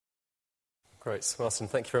Great. Martin,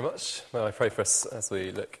 thank you very much. May I pray for us as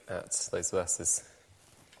we look at those verses?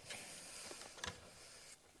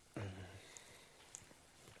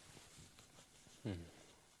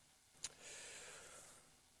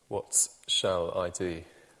 What shall I do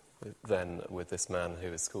then with this man who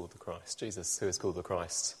is called the Christ? Jesus, who is called the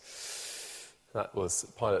Christ? That was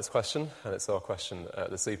Pilate's question, and it's our question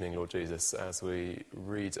this evening, Lord Jesus, as we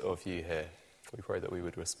read of you here. We pray that we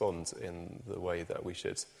would respond in the way that we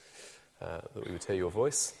should, that we would hear your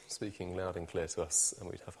voice speaking loud and clear to us, and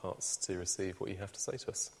we'd have hearts to receive what you have to say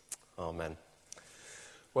to us. Amen.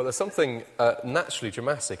 Well, there's something naturally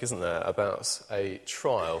dramatic, isn't there, about a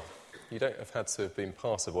trial. You don't have had to have been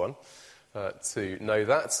part of one to know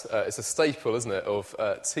that. It's a staple, isn't it, of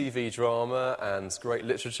TV drama and great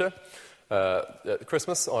literature. At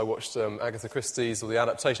Christmas, I watched Agatha Christie's, or the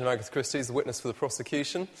adaptation of Agatha Christie's, The Witness for the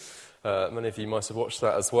Prosecution. Many of you might have watched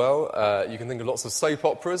that as well. You can think of lots of soap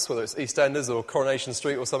operas, whether it's EastEnders or Coronation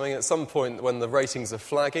Street or something. At some point, when the ratings are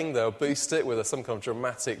flagging, they'll boost it with some kind of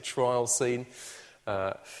dramatic trial scene.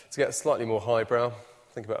 To get slightly more highbrow,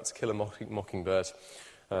 think about To Kill a Mockingbird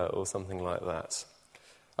or something like that.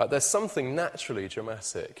 There's something naturally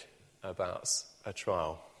dramatic about a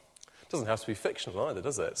trial. It doesn't have to be fictional either,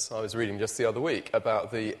 does it? I was reading just the other week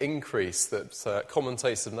about the increase that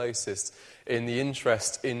commentators have noticed in the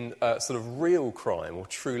interest in sort of real crime or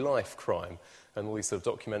true life crime and all these sort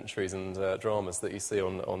of documentaries and dramas that you see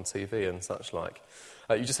on TV and such like.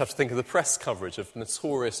 You just have to think of the press coverage of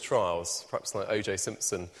notorious trials, perhaps like O.J.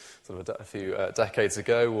 Simpson sort of a few decades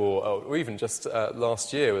ago, or even just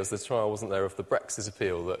last year as the trial, wasn't there, of the Brexit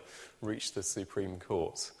appeal that reached the Supreme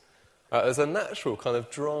Court. There's a natural kind of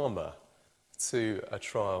drama to a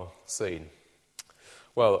trial scene.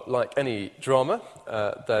 Well, like any drama,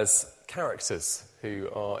 there's characters who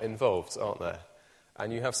are involved, aren't there?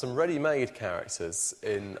 And you have some ready-made characters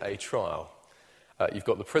in a trial. You've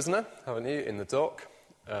got the prisoner, haven't you, in the dock,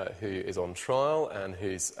 who is on trial and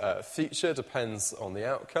whose future depends on the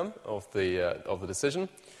outcome of the decision.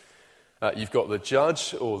 You've got the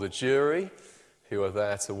judge or the jury who are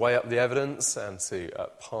there to weigh up the evidence and to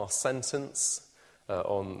pass sentence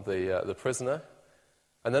on the prisoner.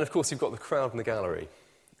 And then, of course, you've got the crowd in the gallery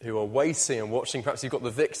who are waiting and watching. Perhaps you've got the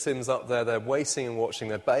victims up there, they're waiting and watching,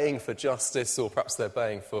 they're baying for justice, or perhaps they're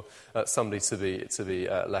baying for somebody to be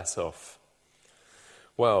let off.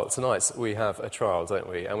 Well, tonight we have a trial, don't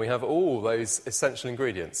we? And we have all those essential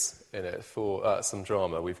ingredients in it for some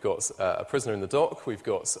drama. We've got a prisoner in the dock, we've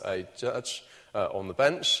got a judge on the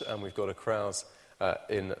bench, and we've got a crowd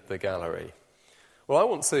in the gallery. Well, I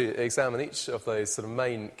want to examine each of those sort of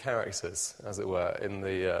main characters, as it were, in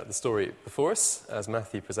the story before us, as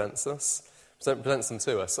Matthew presents them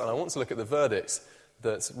to us. And I want to look at the verdict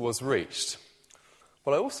that was reached.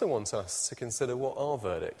 But I also want us to consider what our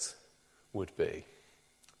verdict would be.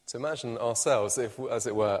 To imagine ourselves, as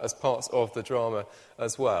it were, as part of the drama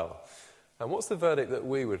as well. And what's the verdict that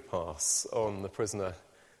we would pass on the prisoner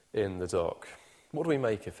in the dock? What do we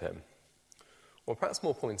make of him? Or perhaps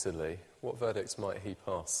more pointedly, what verdict might he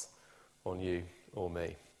pass on you or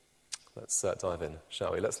me? Let's dive in,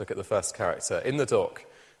 shall we? Let's look at the first character. In the dock,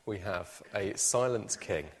 we have a silent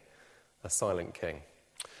king. A silent king.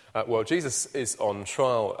 Well, Jesus is on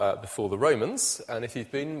trial before the Romans, and if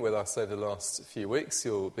you've been with us over the last few weeks,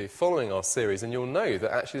 you'll be following our series, and you'll know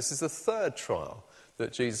that actually this is the third trial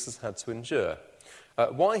that Jesus has had to endure.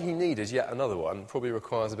 Why he needed yet another one probably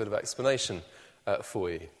requires a bit of explanation for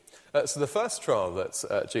you. So the first trial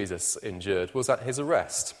that Jesus endured was at his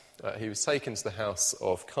arrest. He was taken to the house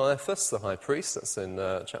of Caiaphas, the high priest. That's in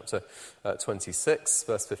chapter 26,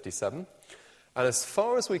 verse 57. And as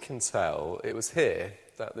far as we can tell, it was here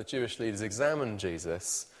that the Jewish leaders examined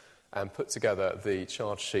Jesus and put together the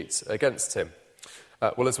charge sheet against him.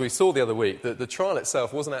 Well, as we saw the other week, the trial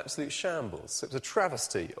itself was an absolute shambles. It was a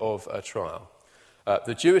travesty of a trial.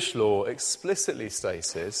 The Jewish law explicitly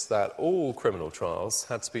stated that all criminal trials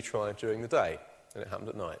had to be tried during the day, and it happened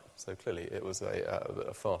at night. So clearly it was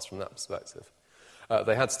a farce from that perspective.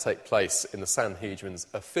 They had to take place in the Sanhedrin's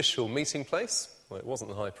official meeting place. Well, it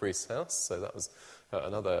wasn't the high priest's house, so that was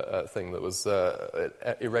another thing that was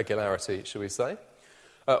irregularity, shall we say.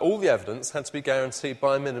 All the evidence had to be guaranteed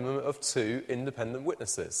by a minimum of 2 independent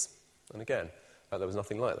witnesses. And again, there was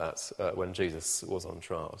nothing like that when Jesus was on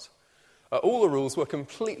trial. All the rules were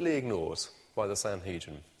completely ignored by the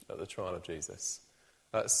Sanhedrin at the trial of Jesus.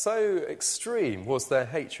 So extreme was their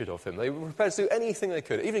hatred of him. They were prepared to do anything they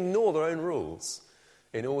could, even ignore their own rules,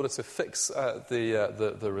 in order to fix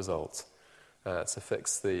the result, to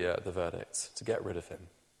fix the verdict, to get rid of him.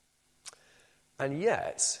 And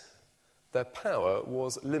yet, their power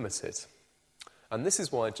was limited. And this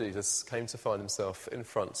is why Jesus came to find himself in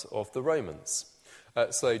front of the Romans.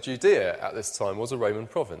 So Judea at this time was a Roman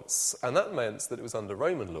province, and that meant that it was under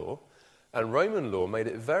Roman law, and Roman law made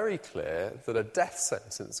it very clear that a death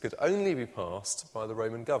sentence could only be passed by the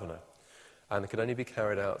Roman governor, and it could only be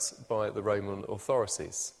carried out by the Roman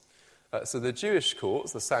authorities. So the Jewish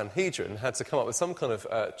courts, the Sanhedrin, had to come up with some kind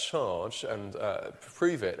of charge and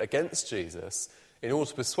prove it against Jesus in order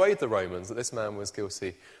to persuade the Romans that this man was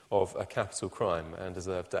guilty of a capital crime and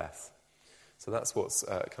deserved death. So that's what's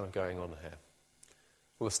kind of going on here.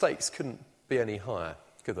 Well, the stakes couldn't be any higher,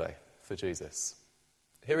 could they, for Jesus?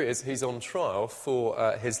 Here he is, he's on trial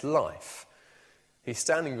for his life. He's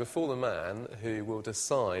standing before the man who will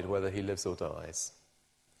decide whether he lives or dies.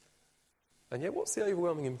 And yet, what's the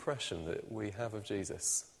overwhelming impression that we have of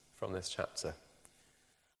Jesus from this chapter?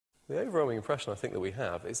 The overwhelming impression I think that we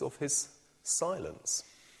have is of his silence,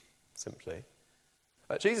 simply.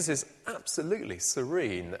 Jesus is absolutely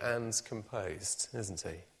serene and composed, isn't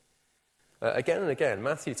he? Again and again,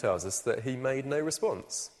 Matthew tells us that he made no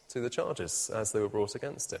response to the charges as they were brought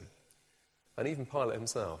against him. And even Pilate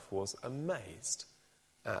himself was amazed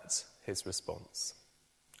at his response.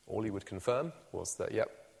 All he would confirm was that, yep,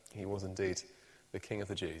 he was indeed the King of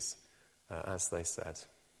the Jews, as they said.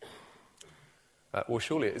 Well,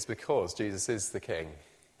 surely it's because Jesus is the King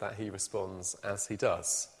that he responds as he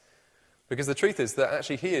does. Because the truth is that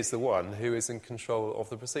actually he is the one who is in control of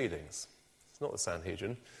the proceedings. It's not the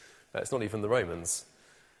Sanhedrin. It's not even the Romans.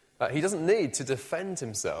 He doesn't need to defend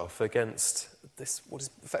himself against this, what is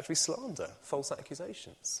effectively slander, false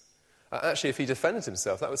accusations. Actually, if he defended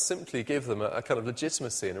himself, that would simply give them a kind of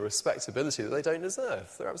legitimacy and a respectability that they don't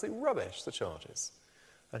deserve. They're absolutely rubbish, the charges.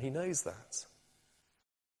 And he knows that.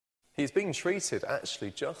 He's being treated,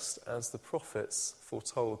 actually, just as the prophets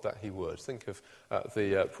foretold that he would. Think of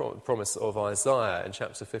the promise of Isaiah in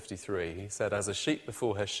chapter 53. He said, "As a sheep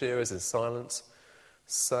before her shearers is silent,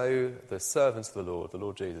 so the servant of the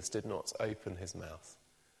Lord Jesus, did not open his mouth."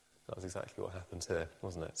 That was exactly what happened here,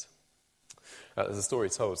 wasn't it? There's a story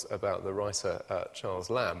told about the writer Charles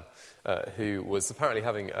Lamb, who was apparently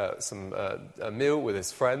having a meal with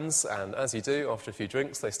his friends, and as you do, after a few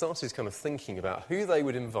drinks, they started kind of thinking about who they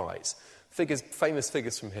would invite, famous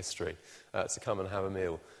figures from history, to come and have a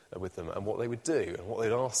meal with them, and what they would do, and what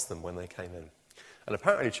they'd ask them when they came in. And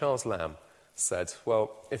apparently Charles Lamb said,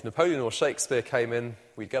 well, if Napoleon or Shakespeare came in,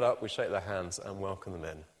 we'd get up, we'd shake their hands and welcome them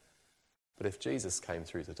in. But if Jesus came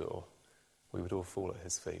through the door, we would all fall at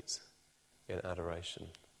his feet in adoration.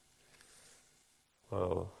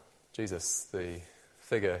 Well, Jesus, the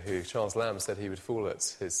figure who Charles Lamb said he would fall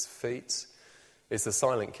at his feet, is the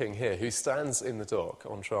silent king here who stands in the dock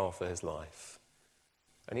on trial for his life.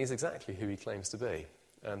 And he's exactly who he claims to be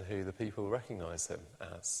and who the people recognise him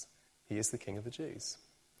as. He is the King of the Jews,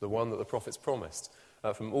 the one that the prophets promised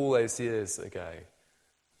from all those years ago,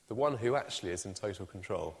 the one who actually is in total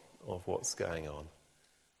control of what's going on,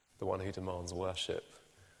 the one who demands worship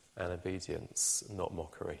and obedience, not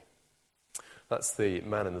mockery. That's the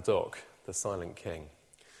man in the dock, the silent king.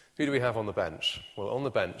 Who do we have on the bench? Well, on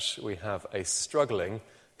the bench we have a struggling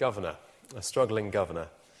governor.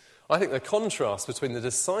 I think the contrast between the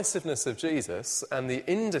decisiveness of Jesus and the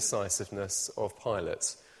indecisiveness of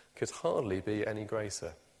Pilate could hardly be any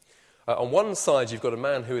greater. On one side you've got a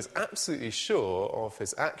man who is absolutely sure of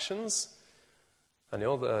his actions, and the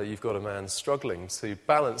other, you've got a man struggling to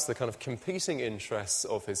balance the kind of competing interests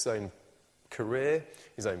of his own career,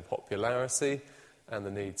 his own popularity, and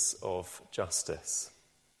the needs of justice.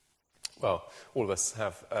 Well, all of us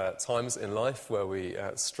have times in life where we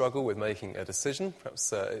struggle with making a decision.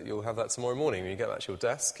 Perhaps you'll have that tomorrow morning when you get back to your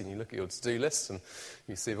desk and you look at your to-do list and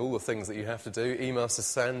you see all the things that you have to do, emails to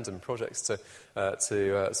send and projects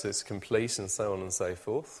to complete and so on and so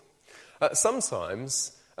forth.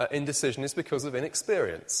 Sometimes indecision is because of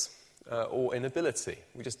inexperience or inability.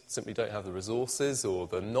 We just simply don't have the resources or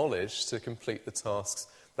the knowledge to complete the tasks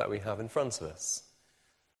that we have in front of us.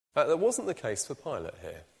 That wasn't the case for Pilate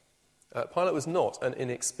here. Pilate was not an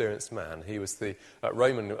inexperienced man. He was the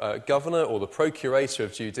Roman governor, or the procurator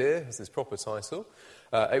of Judea, was his proper title.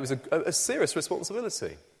 It was a serious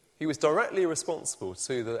responsibility. He was directly responsible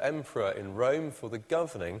to the emperor in Rome for the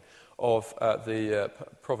governing of the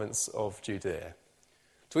province of Judea.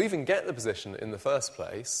 To even get the position in the first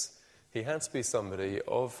place, he had to be somebody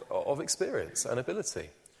of experience and ability.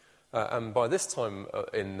 And by this time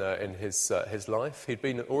in his life, he'd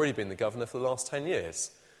already been the governor for the last 10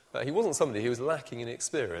 years. He wasn't somebody who was lacking in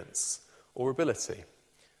experience or ability.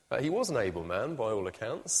 He was an able man, by all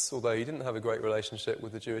accounts, although he didn't have a great relationship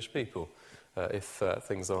with the Jewish people, if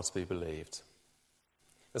things are to be believed.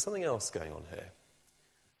 There's something else going on here.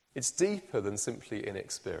 It's deeper than simply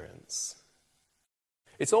inexperience.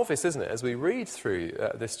 It's obvious, isn't it, as we read through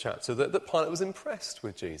this chapter, that Pilate was impressed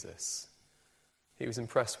with Jesus. He was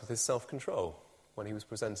impressed with his self-control when he was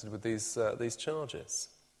presented with these charges.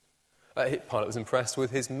 Pilate was impressed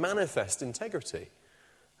with his manifest integrity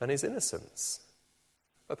and his innocence.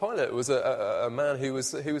 Pilate was a man who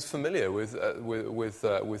was familiar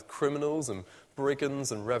with criminals and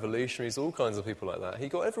brigands and revolutionaries, all kinds of people like that. He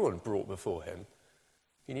got everyone brought before him.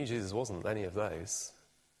 He knew Jesus wasn't any of those.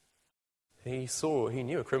 He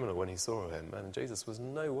knew a criminal when he saw him, and Jesus was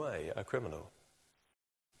no way a criminal.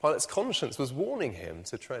 Pilate's conscience was warning him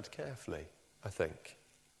to tread carefully, I think.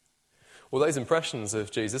 Well, those impressions of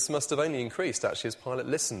Jesus must have only increased, actually, as Pilate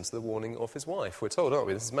listened to the warning of his wife. We're told, aren't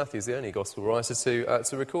we? This is Matthew's the only gospel writer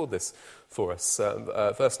to record this for us.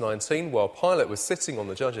 Verse 19, while Pilate was sitting on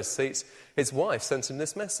the judge's seat, his wife sent him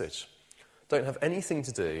this message. Don't have anything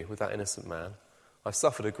to do with that innocent man. I've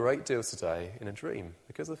suffered a great deal today in a dream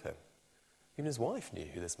because of him. Even his wife knew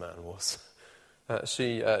who this man was.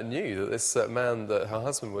 She knew that this man that her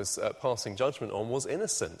husband was passing judgment on was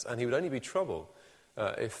innocent, and he would only be trouble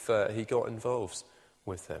if he got involved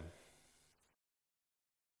with him.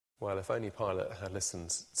 Well, if only Pilate had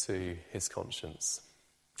listened to his conscience.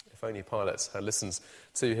 If only Pilate had listened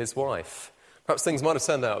to his wife. Perhaps things might have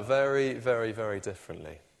turned out very, very, very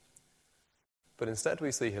differently. But instead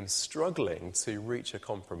we see him struggling to reach a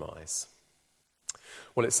compromise.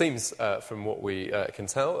 Well, it seems from what we can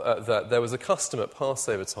tell that there was a custom at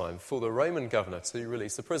Passover time for the Roman governor to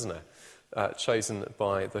release a prisoner chosen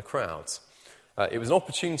by the crowd. It was an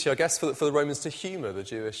opportunity, I guess, for the Romans to humour the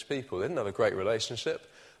Jewish people. They didn't have a great relationship,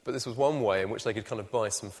 but this was one way in which they could kind of buy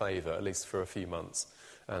some favour, at least for a few months,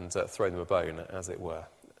 and throw them a bone, as it were.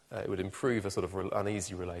 It would improve a sort of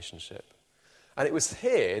uneasy relationship. And it was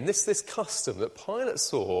here, in this custom, that Pilate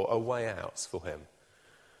saw a way out for him,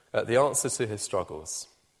 the answer to his struggles.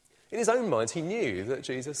 In his own mind, he knew that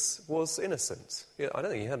Jesus was innocent. I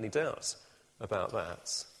don't think he had any doubt about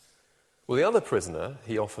that. Well, the other prisoner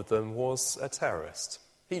he offered them was a terrorist.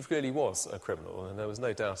 He really was a criminal, and there was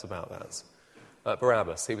no doubt about that.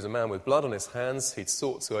 Barabbas, he was a man with blood on his hands. He'd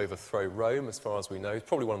sought to overthrow Rome, as far as we know. He's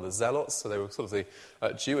probably one of the zealots, so they were sort of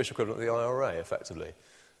the Jewish equivalent of the IRA, effectively.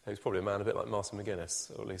 He was probably a man a bit like Martin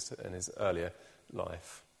McGuinness, or at least in his earlier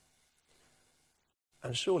life.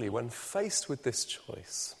 And surely, when faced with this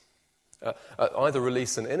choice, either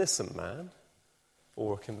release an innocent man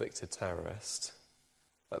or a convicted terrorist,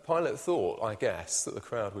 Pilate thought, I guess, that the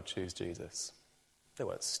crowd would choose Jesus. They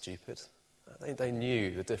weren't stupid. They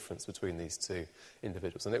knew the difference between these two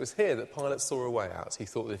individuals. And it was here that Pilate saw a way out. He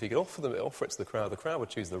thought that if he could offer it to the crowd would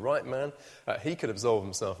choose the right man, he could absolve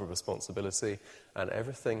himself of responsibility, and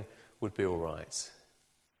everything would be all right.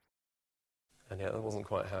 And yet that wasn't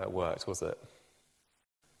quite how it worked, was it?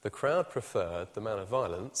 The crowd preferred the man of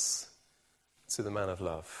violence to the man of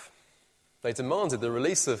love. They demanded the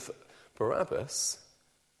release of Barabbas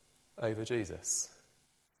over Jesus.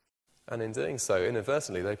 And in doing so,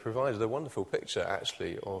 inadvertently, they provided a wonderful picture,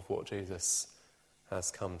 actually, of what Jesus has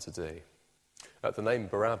come to do. The name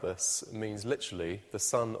Barabbas means literally the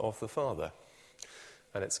son of the Father.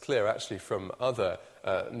 And it's clear, actually, from other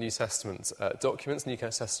New Testament documents, New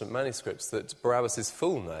Testament manuscripts, that Barabbas'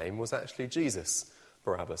 full name was actually Jesus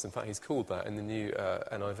Barabbas. In fact, he's called that in the new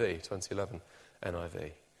NIV, 2011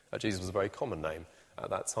 NIV. Jesus was a very common name at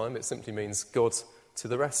that time. It simply means God to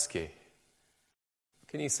the rescue.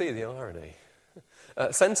 Can you see the irony?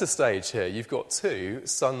 Centre stage here, you've got two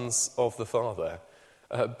sons of the Father,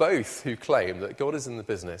 both who claim that God is in the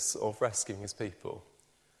business of rescuing his people.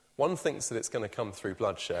 One thinks that it's going to come through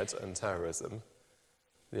bloodshed and terrorism.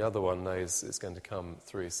 The other one knows it's going to come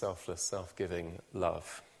through selfless, self-giving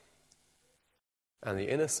love. And the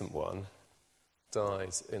innocent one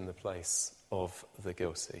dies in the place of the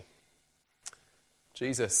guilty.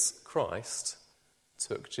 Jesus Christ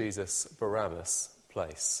took Jesus Barabbas'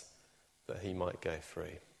 place that he might go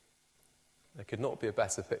free. There could not be a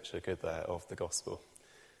better picture, could there, of the gospel?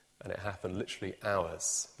 And it happened literally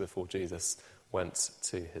hours before Jesus went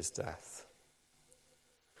to his death.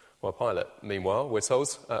 Well, Pilate, meanwhile, we're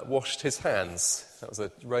told, washed his hands. That was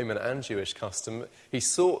a Roman and Jewish custom. He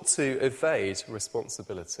sought to evade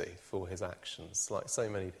responsibility for his actions, like so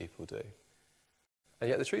many people do. And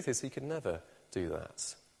yet the truth is he could never do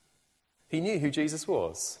that. He knew who Jesus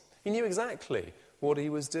was. He knew exactly what he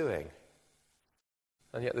was doing.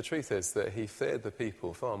 And yet the truth is that he feared the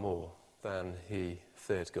people far more than he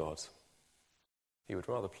feared God. He would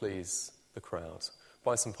rather please the crowd,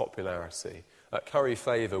 buy some popularity, curry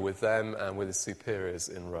favour with them and with his superiors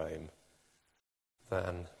in Rome,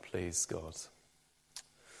 than please God.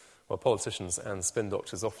 Well, politicians and spin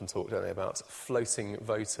doctors often talk, don't they, about floating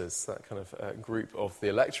voters, that kind of group of the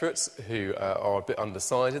electorate who are a bit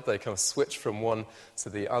undecided. They kind of switch from one to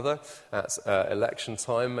the other at election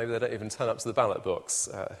time. Maybe they don't even turn up to the ballot box.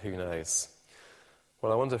 Who knows?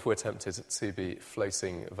 Well, I wonder if we're tempted to be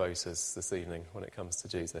floating voters this evening when it comes to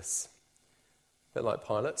Jesus. A bit like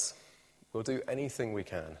Pilate, we'll do anything we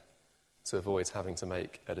can to avoid having to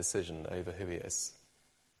make a decision over who he is,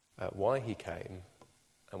 why he came,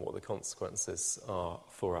 and what the consequences are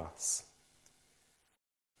for us.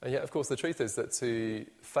 And yet, of course, the truth is that to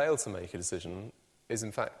fail to make a decision is,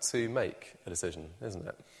 in fact, to make a decision, isn't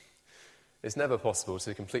it? It's never possible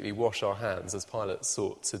to completely wash our hands as Pilate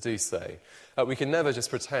sought to do so. We can never just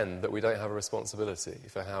pretend that we don't have a responsibility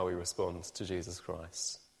for how we respond to Jesus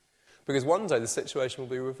Christ. Because one day the situation will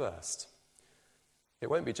be reversed. It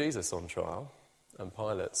won't be Jesus on trial and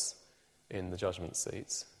Pilate in the judgment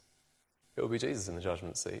seat. It will be Jesus in the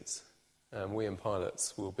judgment seat, and we and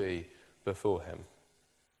Pilate will be before him.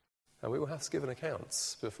 And we will have to give an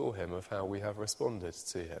account before him of how we have responded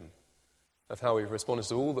to him, of how we've responded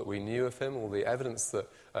to all that we knew of him, all the evidence that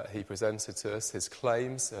he presented to us, his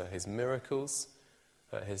claims, his miracles,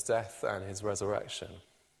 his death and his resurrection.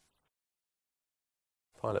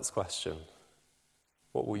 Pilate's question: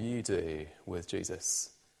 what will you do with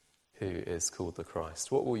Jesus, who is called the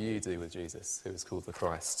Christ? What will you do with Jesus, who is called the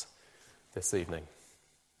Christ, this evening?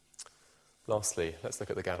 Lastly, let's look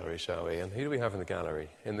at the gallery, shall we? And who do we have in the gallery?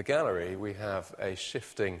 In the gallery, we have a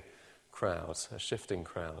shifting crowd,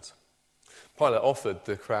 Pilate offered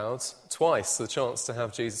the crowd twice the chance to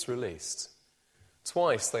have Jesus released.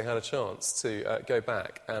 Twice they had a chance to go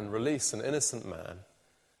back and release an innocent man,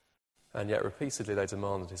 and yet repeatedly they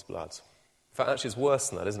demanded his blood. In fact, actually it's worse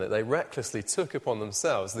than that, isn't it? They recklessly took upon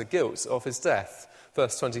themselves the guilt of his death.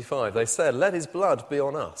 Verse 25, they said, "Let his blood be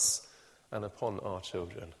on us and upon our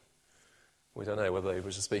children." We don't know whether they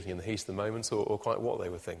were just speaking in the heat of the moment or quite what they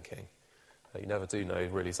were thinking. You never do know,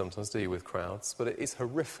 really, sometimes, do you, with crowds? But it is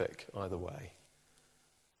horrific either way.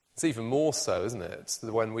 It's even more so, isn't it,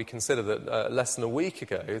 when we consider that less than a week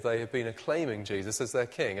ago they had been acclaiming Jesus as their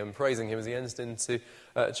king and praising him as he entered into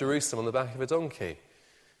Jerusalem on the back of a donkey.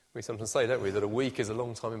 We sometimes say, don't we, that a week is a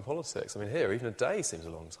long time in politics. I mean, here, even a day seems a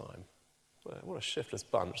long time. What a shiftless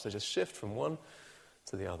bunch. They just shift from one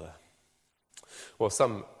to the other. Well,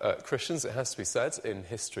 some Christians, it has to be said, in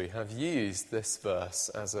history have used this verse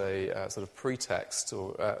as a sort of pretext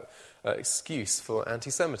or excuse for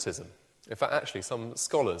anti-Semitism. In fact, actually, some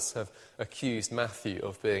scholars have accused Matthew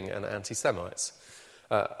of being an anti-Semite.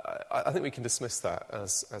 I think we can dismiss that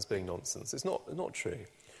as being nonsense. It's not true.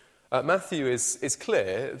 Matthew is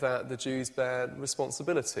clear that the Jews bear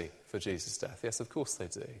responsibility for Jesus' death. Yes, of course they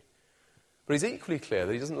do. But he's equally clear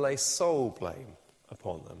that he doesn't lay sole blame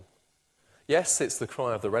upon them. Yes, it's the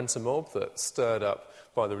cry of the renter mob that stirred up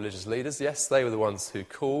by the religious leaders. Yes, they were the ones who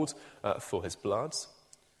called for his blood.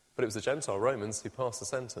 But it was the Gentile Romans who passed the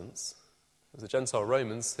sentence. It was the Gentile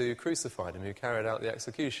Romans who crucified him, who carried out the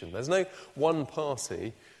execution. There's no one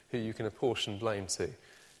party who you can apportion blame to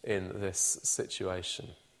in this situation.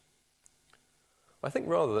 I think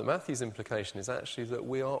rather that Matthew's implication is actually that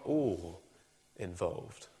we are all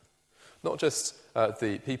involved. Not just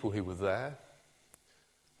the people who were there,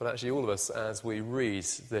 but actually all of us as we read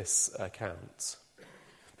this account.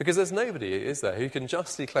 Because there's nobody, is there, who can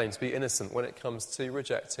justly claim to be innocent when it comes to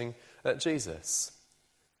rejecting Jesus.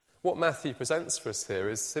 What Matthew presents for us here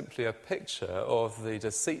is simply a picture of the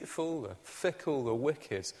deceitful, the fickle, the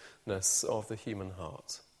wickedness of the human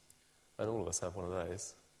heart. And all of us have one of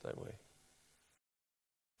those, don't we?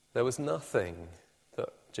 There was nothing that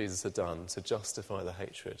Jesus had done to justify the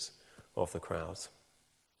hatred of the crowd.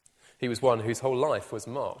 He was one whose whole life was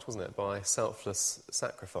marked, wasn't it, by selfless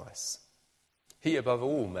sacrifice. He, above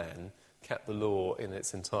all men, kept the law in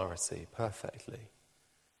its entirety perfectly.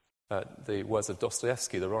 The words of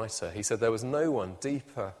Dostoevsky, the writer, he said there was no one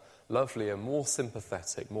deeper, lovelier, more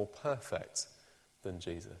sympathetic, more perfect than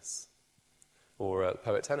Jesus. Or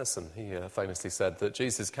poet Tennyson, he famously said that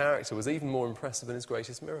Jesus' character was even more impressive than his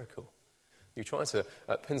greatest miracle. You try to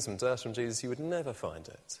pin some dirt on Jesus, you would never find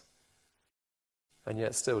it. And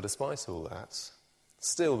yet still, despite all that,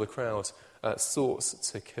 still the crowd sought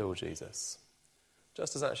to kill Jesus,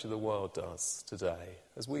 just as actually the world does today,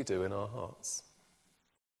 as we do in our hearts.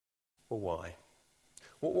 Well, why?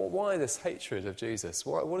 Why this hatred of Jesus?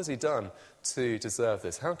 What has he done to deserve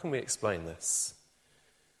this? How can we explain this?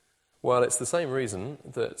 Well, it's the same reason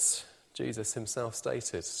that Jesus himself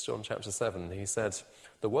stated, John chapter 7. He said,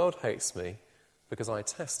 "The world hates me because I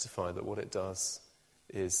testify that what it does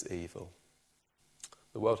is evil."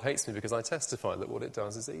 The world hates me because I testify that what it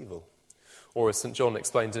does is evil. Or as St. John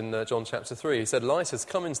explained in John chapter 3, he said, "Light has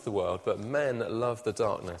come into the world, but men love the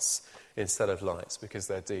darkness instead of light because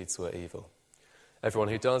their deeds were evil. Everyone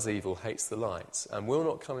who does evil hates the light and will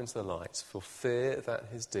not come into the light for fear that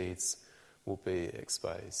his deeds will be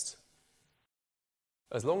exposed."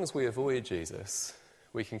 As long as we avoid Jesus,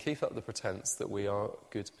 we can keep up the pretense that we are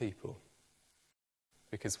good people,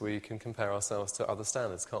 because we can compare ourselves to other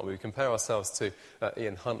standards, can't we? We compare ourselves to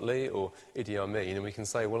Ian Huntley or Idi Amin, and we can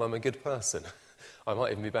say, well, I'm a good person. I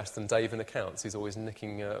might even be better than Dave in accounts, who's always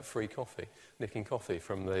nicking coffee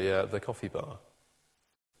from the coffee bar.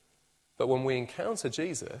 But when we encounter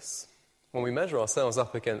Jesus, when we measure ourselves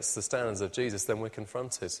up against the standards of Jesus, then we're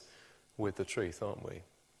confronted with the truth, aren't we?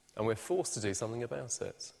 And we're forced to do something about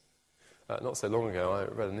it. Not so long ago, I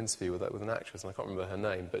read an interview with an actress, and I can't remember her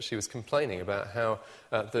name, but she was complaining about how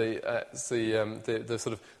the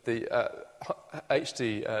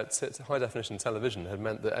HD high definition television had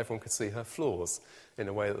meant that everyone could see her flaws in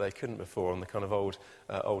a way that they couldn't before on the kind of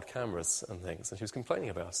old cameras and things. And she was complaining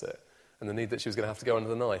about it, and the need that she was going to have to go under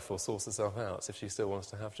the knife or source herself out if she still wants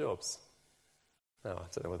to have jobs. Now, I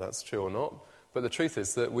don't know whether that's true or not, but the truth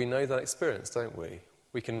is that we know that experience, don't we?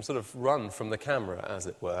 We can sort of run from the camera, as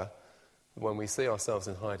it were. When we see ourselves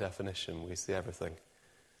in high definition, we see everything.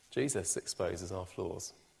 Jesus exposes our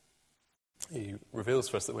flaws. He reveals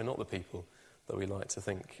for us that we're not the people that we like to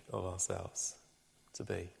think of ourselves to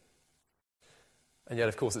be. And yet,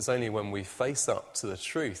 of course, it's only when we face up to the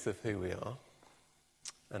truth of who we are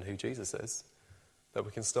and who Jesus is that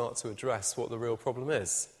we can start to address what the real problem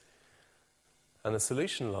is. And the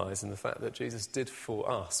solution lies in the fact that Jesus did for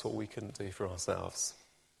us what we couldn't do for ourselves.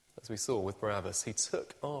 As we saw with Barabbas, he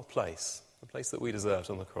took our place, the place that we deserved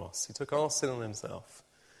on the cross. He took our sin on himself.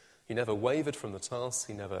 He never wavered from the task.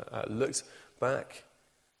 He never looked back.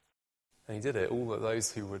 And he did it all that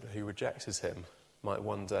those who rejected him might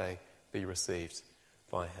one day be received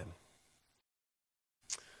by him.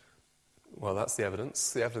 Well, that's the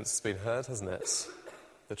evidence. The evidence has been heard, hasn't it?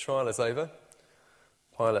 The trial is over.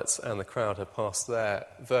 Pilate and the crowd have passed their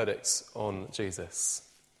verdicts on Jesus.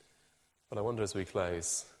 But I wonder as we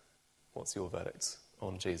close, what's your verdict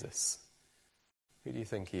on Jesus? Who do you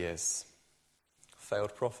think he is? A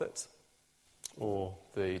failed prophet? Or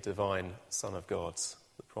the divine Son of God,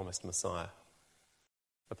 the promised Messiah?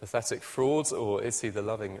 A pathetic fraud? Or is he the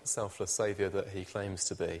loving, selfless Saviour that he claims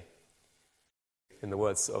to be? In the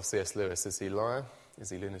words of C.S. Lewis, is he liar?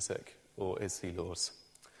 Is he lunatic? Or is he Lord?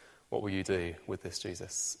 What will you do with this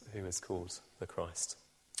Jesus who is called the Christ?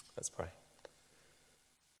 Let's pray.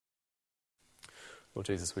 Lord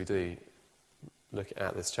Jesus, we do look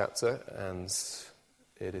at this chapter, and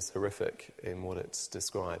it is horrific in what it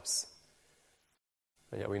describes.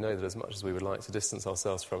 And yet we know that as much as we would like to distance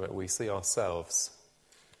ourselves from it, we see ourselves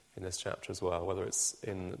in this chapter as well, whether it's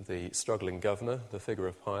in the struggling governor, the figure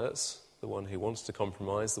of Pilate, the one who wanted to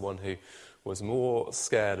compromise, the one who was more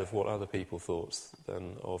scared of what other people thought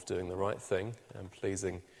than of doing the right thing and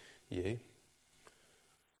pleasing you.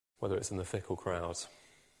 Whether it's in the fickle crowd,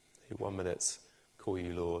 who 1 minute call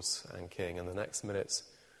you Lord and King, and the next minute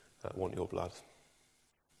want your blood.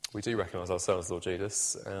 We do recognise ourselves, Lord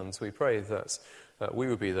Jesus, and we pray that we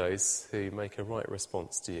would be those who make a right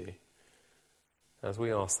response to you. As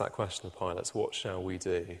we ask that question of Pilate, what shall we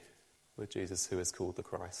do with Jesus who is called the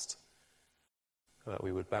Christ? That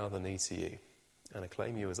we would bow the knee to you and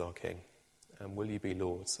acclaim you as our King. And will you be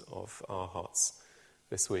Lord of our hearts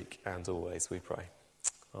this week and always, we pray.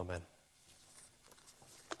 Amen.